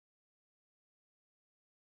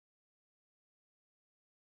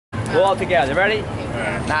We're all together. Ready?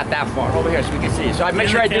 Not that far. Over here so we can see you. So I make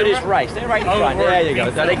sure I do this right. Stay right in front. There you go.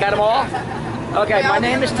 So they got them all? Okay, my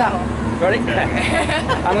name is Tom. Ready?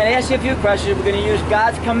 I'm going to ask you a few questions. We're going to use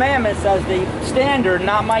God's commandments as the standard,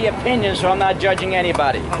 not my opinion, so I'm not judging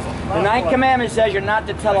anybody. The 9th commandment says you're not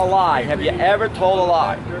to tell a lie. Have you ever told a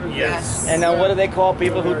lie? Yes. And then what do they call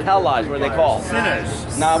people who tell lies? What are they called?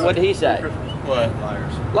 Sinners. Now, what did he say? What?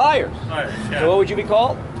 Liars. Liars, yeah. So what would you be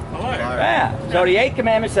called? A liar. Yeah. So the 8th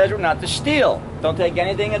commandment says we're not to steal. Don't take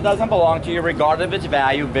anything that doesn't belong to you, regardless of its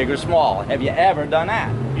value, big or small. Have you ever done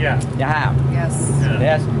that? Yeah. You have? Yes. Yeah.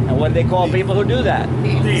 Yes. And what do they call people who do that?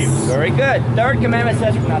 Thieves. Very good. 3rd commandment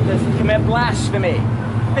says we're not to commit blasphemy.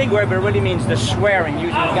 Big word, but it really means the swearing,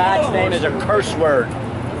 using God's name as a curse word.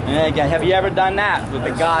 And again, have you ever done that with the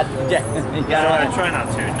God? I try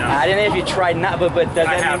not to. No. I didn't know if you tried not, but does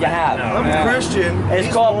that mean you have? No. I'm a Christian. It's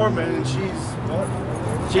He's called Mormon, and she's what?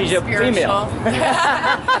 She's a female.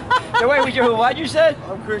 So wait, what'd you say?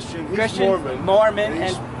 I'm Christian. He's Christian, Mormon,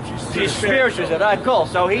 and she's spiritual. All right, cool.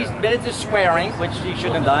 So he's admitted to swearing, which he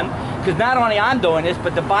shouldn't have done. Because not only I'm doing this,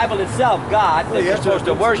 but the Bible itself, God, that you're supposed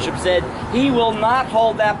to worship, said He will not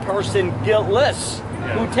hold that person guiltless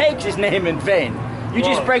who takes His name in vain. You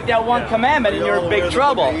just break that one commandment and you're in big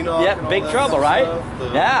trouble. Yeah, big trouble, right?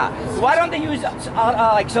 Yeah. Why don't they use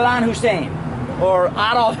like Saddam Hussein or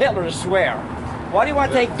Adolf Hitler to swear? Why do you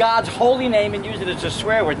want to take God's holy name and use it as a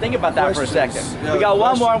swear word? Think about that for a second. We got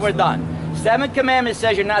one more and we're done. 7th commandment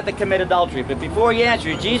says you're not to commit adultery. But before he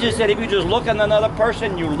answers, Jesus said if you just look at another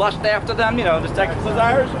person, you lust after them, you know, the sexual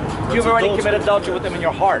desires, you've already committed adultery with them in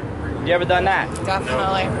your heart. Have you ever done that?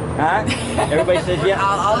 Definitely. Huh? Everybody says yes.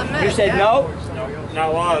 I'll admit. You said no?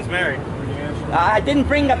 Not while I was married. I didn't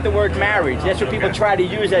bring up the word marriage. That's what people try to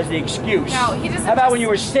use as the excuse. No, he doesn't. How about when you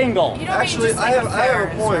were single? You don't Actually, I have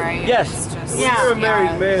a point. Right? Yes. When you're a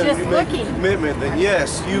married man and you make looking. a commitment, then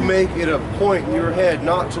yes, you make it a point in your head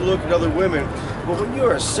not to look at other women. But when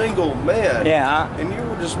you're a single man and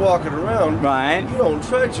you're just walking around, you don't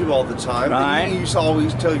try to all the time. And you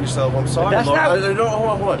always tell yourself, I'm sorry, Lord. I don't,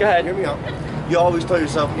 hold on. Go ahead. Hear me out. You always tell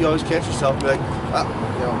yourself, you always catch yourself and be like,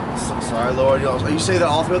 sorry, Lord. You say that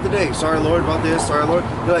all throughout the day. Sorry, Lord, about this. Sorry, Lord.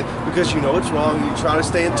 You're like, because you know it's wrong and you're trying to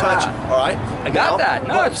stay in touch. All right? I got that.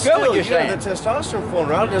 No, it's good what you're saying. The testosterone flowing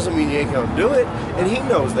around doesn't mean you ain't going to do it. And he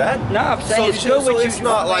knows that. No, I'm saying it's good what it's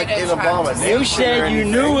not like an abomination. You said you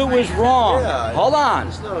knew it was wrong. Yeah, hold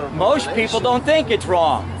on. Most people don't think it's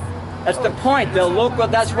wrong. That's the point. They'll look.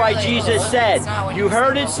 That's why Jesus said, you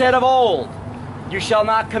heard it said of old, you shall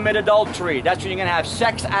not commit adultery. That's when you're going to have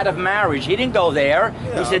sex out of marriage. He didn't go there.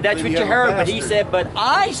 He said, that's what you heard. But he said, but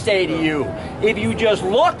I say to you, if you just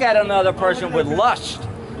look at another person with lust.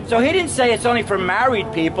 So he didn't say it's only for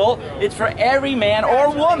married people. It's for every man or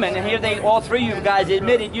woman. And here all three of you guys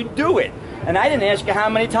admitted you do it. And I didn't ask you how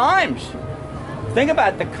many times. Think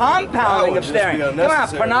about the compounding of staring. Come on,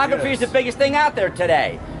 pornography is the biggest thing out there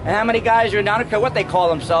today. And how many guys are, I don't care what they call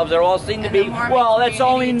themselves, they all seem to be, well, that's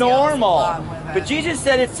only normal. But Jesus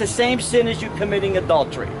said it's the same sin as you committing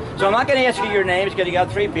adultery. So I'm not going to ask you your names because you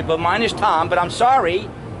got 3 people. Mine is Tom, but I'm sorry,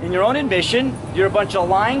 in your own admission, you're a bunch of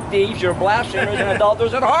lying thieves, you're blasphemers and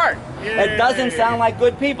adulterers at heart. It doesn't sound like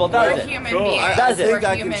good people, does it? I think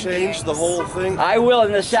I can change the whole thing. I will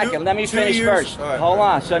in a second. Let me finish first. Hold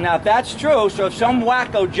on. So now if that's true, so if some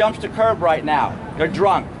wacko jumps the curb right now, they're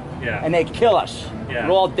drunk, and they kill us, we're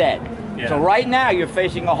all dead. So right now you're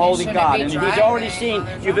facing a holy God, and He's already seen,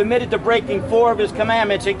 you've admitted to breaking 4 of His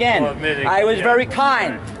commandments again. I was very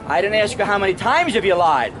kind. I didn't ask you how many times have you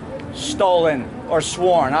lied, stolen, or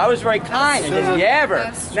sworn. I was very kind. And did you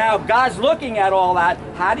ever? Now God's looking at all that.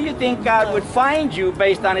 How do you think God would find you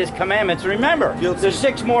based on His commandments? Remember, there's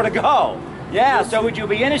 6 more to go. Yeah, so would you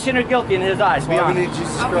be innocent or guilty in His eyes? Be honest.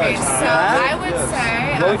 Okay, so I would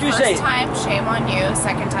say, what would you say? First time, shame on you.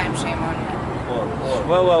 Second time, shame on Him.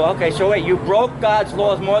 Whoa, okay, so wait, you broke God's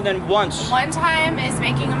laws more than once. One time is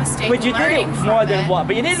making a mistake. But you did it more than one,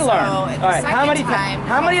 but you didn't learn. All right, how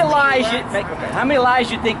many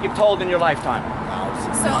lies you think you've told in your lifetime?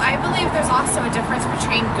 So I believe there's also a difference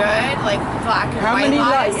between good, like black and white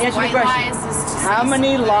lies. Answer the question. How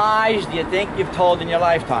many lies do you think you've told in your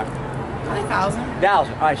lifetime? Probably 1,000.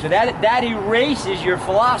 1,000. All right, so that erases your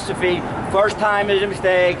philosophy. First time is a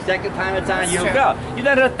mistake. Second time it's on you. Go. You've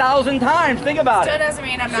done it 1,000 times. Think about it. Still doesn't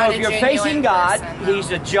mean I'm not So if you're facing God,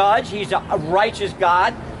 He's a judge. He's a righteous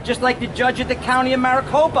God, just like the judge at the county of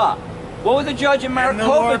Maricopa. What would the judge in Maricopa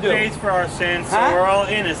do? And the Lord pays for our sins, so we're all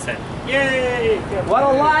innocent. Yay! What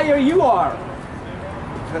a liar you are!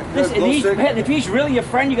 Listen, if he's really your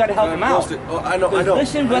friend, you got to help him out. I know.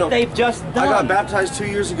 Listen what they've just done. I got baptized 2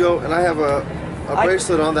 years ago, and I have a a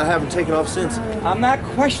bracelet on that I haven't taken off since. I'm not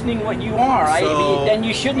questioning what you are. Then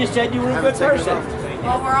you shouldn't have said you were a good person.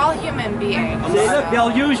 Well, we're all human beings. See, look,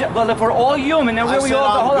 they'll use it. Well, if we're all human, then where are we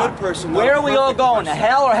all going? Where are we all going? To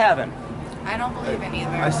hell or heaven? I don't believe in either.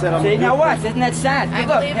 I said I'm See, now what? Isn't that sad? I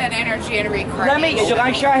believe in energy and reincarnation. Let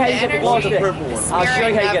me show you how you get the glow stick. I'll show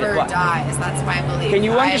you how you get it. Dies. That's my belief. Can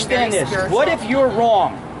you understand this? What if you're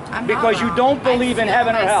wrong? Because you don't believe in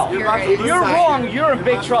heaven or hell. If you're wrong, you're in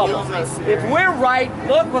big trouble. If we're right,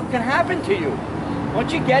 look what can happen to you.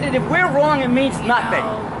 Don't you get it? If we're wrong, it means nothing.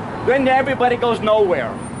 Then everybody goes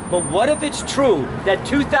nowhere. But what if it's true that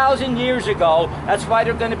 2,000 years ago, that's why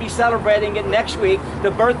they're going to be celebrating it next week,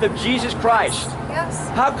 the birth of Jesus Christ? Yes.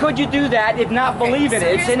 How could you do that if not believe in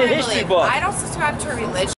it? It's in a history book. I don't subscribe to a religion.